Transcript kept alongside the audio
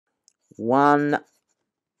One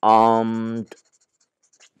armed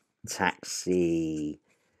taxidermist.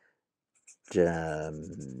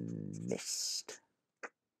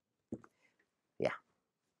 Yeah.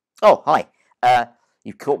 Oh, hi.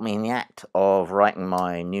 You've caught me in the act of writing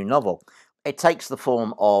my new novel. It takes the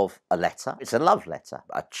form of a letter. It's a love letter,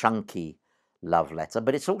 a chunky love letter,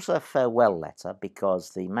 but it's also a farewell letter because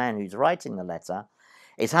the man who's writing the letter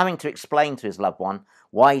is having to explain to his loved one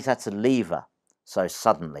why he's had to leave her so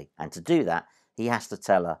suddenly. And to do that, he has to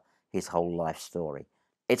tell her his whole life story.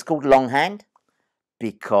 It's called Longhand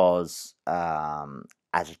because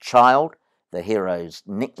as a child, the hero's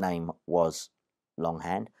nickname was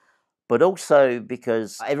Longhand, but also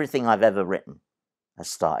because everything I've ever written has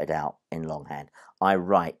started out in longhand. I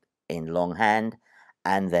write in longhand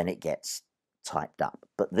and then it gets typed up.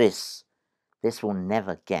 But this will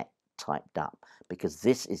never get typed up because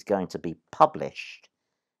this is going to be published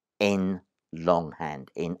in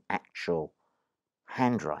longhand, in actual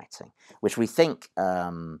handwriting, which we think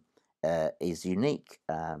is unique.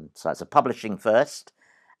 So it's a publishing first,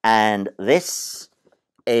 and this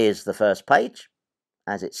is the first page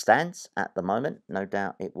as it stands at the moment. No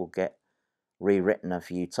doubt it will get rewritten a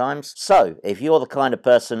few times. So if you're the kind of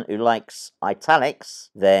person who likes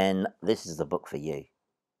italics, then this is the book for you.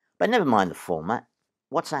 But never mind the format.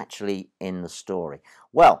 What's actually in the story?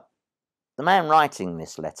 Well, the man writing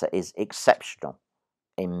this letter is exceptional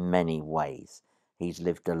in many ways. He's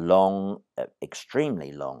lived a long,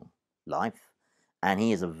 extremely long life, and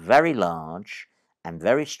he is a very large and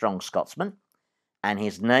very strong Scotsman, and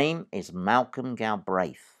his name is Malcolm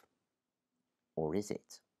Galbraith. Or is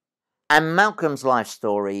it? And Malcolm's life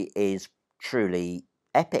story is truly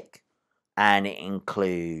epic, and it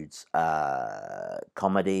includes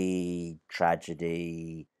comedy,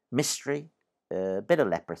 tragedy, mystery, a bit of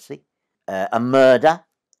leprosy, a murder,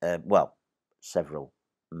 well, several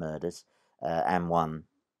murders, and one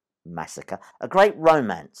massacre, a great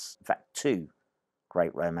romance, in fact, two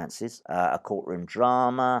great romances, a courtroom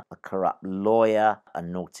drama, a corrupt lawyer, a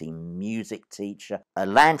naughty music teacher, a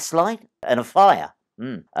landslide, and a fire.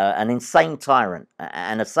 An insane tyrant,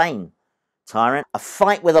 and a sane tyrant, a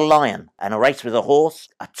fight with a lion, and a race with a horse,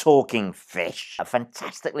 a talking fish, a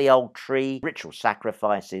fantastically old tree, ritual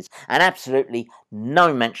sacrifices, and absolutely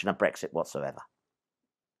no mention of Brexit whatsoever.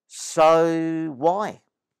 So why?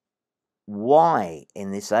 Why, in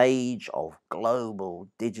this age of global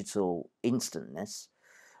digital instantness,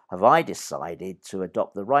 have I decided to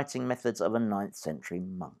adopt the writing methods of a 9th century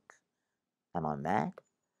monk? Am I mad?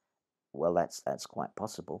 Well, that's quite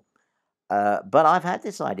possible. But I've had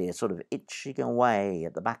this idea sort of itching away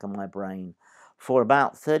at the back of my brain for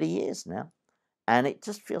about 30 years now. And it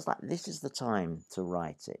just feels like this is the time to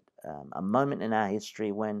write it. A moment in our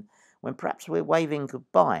history when perhaps we're waving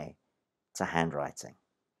goodbye to handwriting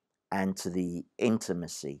and to the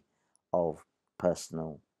intimacy of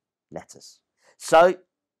personal letters. So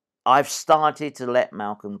I've started to let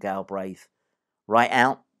Malcolm Galbraith write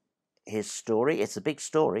out his story. It's a big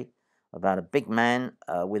story about a big man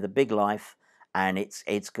with a big life, and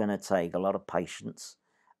it's going to take a lot of patience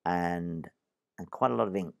and quite a lot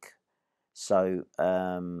of ink. So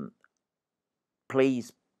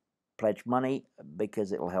please pledge money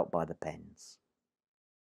because it will help buy the pens.